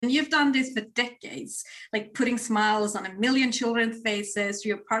You've done this for decades, like putting smiles on a million children's faces,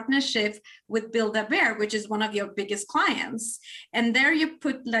 your partnership with Build-A-Bear, which is one of your biggest clients. And there you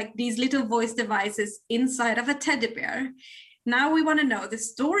put like these little voice devices inside of a teddy bear. Now we want to know the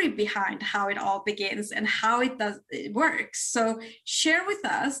story behind how it all begins and how it works. So share with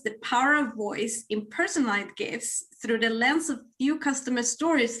us the power of voice in personalized gifts through the lens of few customer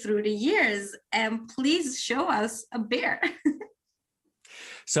stories through the years. And please show us a bear.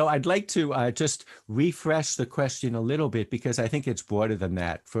 So I'd like to just refresh the question a little bit, because I think it's broader than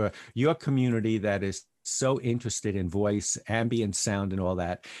that. For your community that is so interested in voice, ambient sound, and all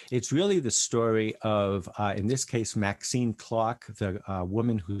that, it's really the story of, in this case, Maxine Clark, the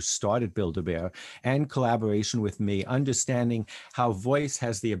woman who started Build-A-Bear, and collaboration with me, understanding how voice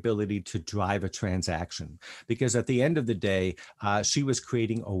has the ability to drive a transaction. Because at the end of the day, she was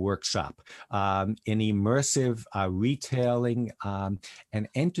creating a workshop, an immersive retailing and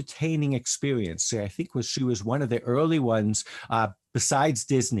entertaining experience. So I think she was one of the early ones, besides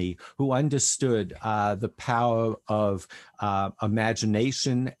Disney, who understood the power of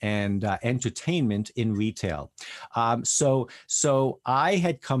imagination and entertainment in retail. So I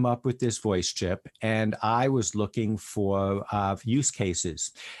had come up with this voice chip, and I was looking for use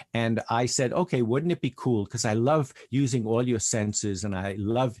cases. And I said, okay, wouldn't it be cool? Because I love using all your senses, and I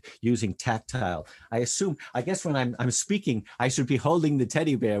love using tactile. I guess when I'm speaking, I should be holding the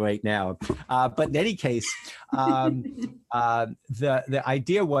teddy bear right now. But in any case, the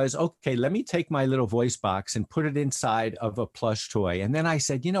idea was, okay, let me take my little voice box and put it inside of a plush toy. And then I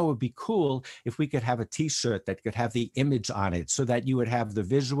said, it would be cool if we could have a t-shirt that could have the image on it, so that you would have the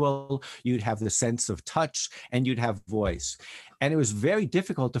visual, you'd have the sense of touch, and you'd have voice. And it was very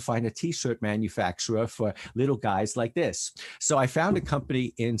difficult to find a t-shirt manufacturer for little guys like this. So I found a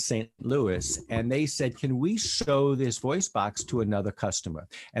company in St. Louis, and they said, can we show this voice box to another customer?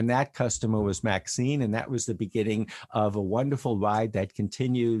 And that customer was Maxine, and that was the beginning of a wonderful ride that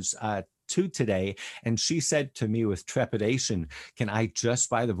continues to today. And she said to me with trepidation, can I just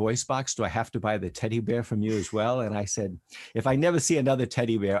buy the voice box? Do I have to buy the teddy bear from you as well? And I said, if I never see another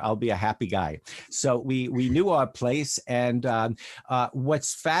teddy bear, I'll be a happy guy. So we knew our place. And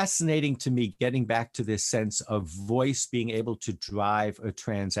what's fascinating to me, getting back to this sense of voice being able to drive a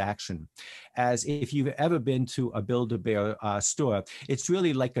transaction, as if you've ever been to a Build-A-Bear store, it's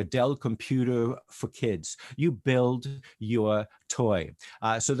really like a Dell computer for kids. You build your toy.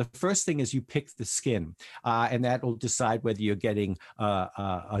 So the first thing is you pick the skin, and that will decide whether you're getting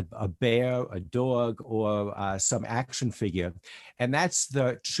a bear, a dog, or some action figure. And that's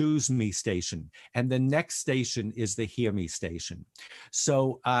the choose me station. And the next station is the hear me station.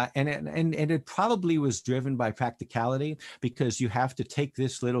 So, and it probably was driven by practicality, because you have to take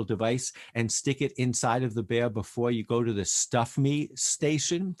this little device and stick it inside of the bear before you go to the stuff me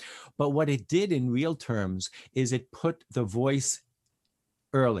station. But what it did in real terms is it put the voice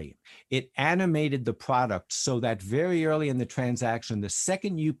early. It animated the product so that very early in the transaction, the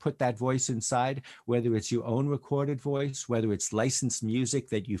second you put that voice inside, whether it's your own recorded voice, whether it's licensed music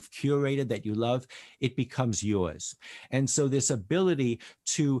that you've curated that you love, it becomes yours. And so this ability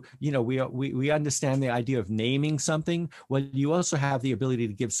to, we understand the idea of naming something. Well, you also have the ability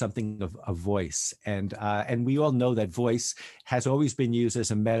to give something a voice. And we all know that voice has always been used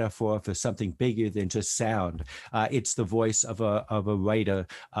as a metaphor for something bigger than just sound. It's the voice of a writer,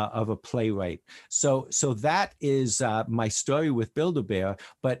 of a playwright. So that is my story with Build-A-Bear,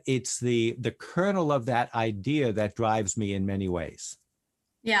 but it's the kernel of that idea that drives me in many ways.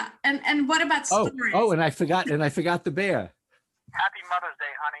 Yeah, and what about stories? Oh, and I forgot the bear. Happy Mother's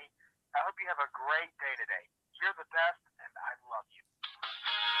Day, honey. I hope you have a great day today. You're the best, and I love you.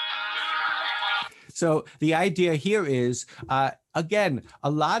 So the idea here is, again,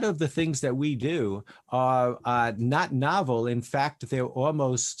 a lot of the things that we do are not novel. In fact, they're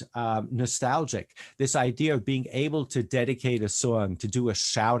almost nostalgic. This idea of being able to dedicate a song, to do a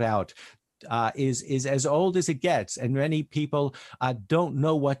shout out, is as old as it gets. And many people don't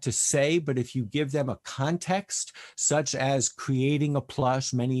know what to say, but if you give them a context, such as creating a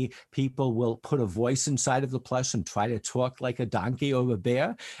plush, many people will put a voice inside of the plush and try to talk like a donkey or a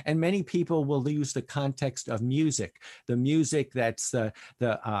bear. And many people will use the context of music, the music that's the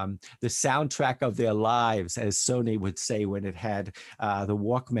soundtrack of their lives, as Sony would say when it had the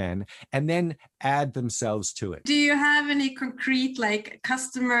Walkman, and then add themselves to it. Do you have any concrete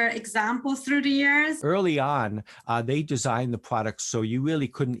customer examples through the years? Early on, they designed the product so you really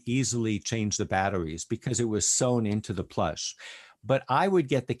couldn't easily change the batteries because it was sewn into the plush. But I would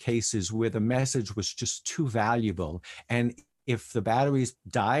get the cases where the message was just too valuable, and if the batteries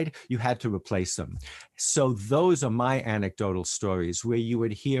died, you had to replace them. So those are my anecdotal stories, where you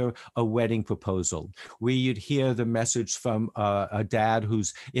would hear a wedding proposal, where you'd hear the message from a dad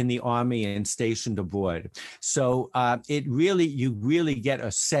who's in the Army and stationed abroad. So you really get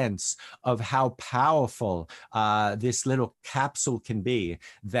a sense of how powerful this little capsule can be,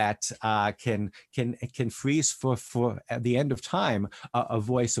 that can freeze for at the end of time a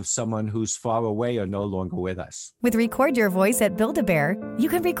voice of someone who's far away or no longer with us. With Record Your Voice at Build-A-Bear, you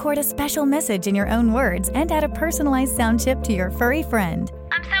can record a special message in your own words and add a personalized sound chip to your furry friend.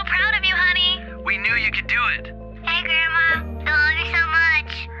 I'm so proud of you, honey. We knew you could do it. Hey, Grandma. I love you so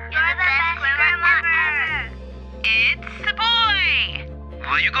much. You're the best grandma ever. It's the boy.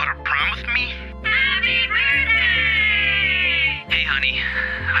 Will you go to prom with me? Happy birthday! Hey, honey.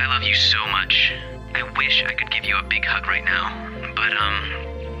 I love you so much. I wish I could give you a big hug right now, but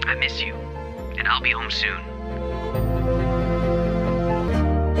I miss you, and I'll be home soon.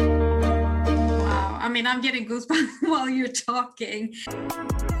 Wow, I mean, I'm getting goosebumps while you're talking.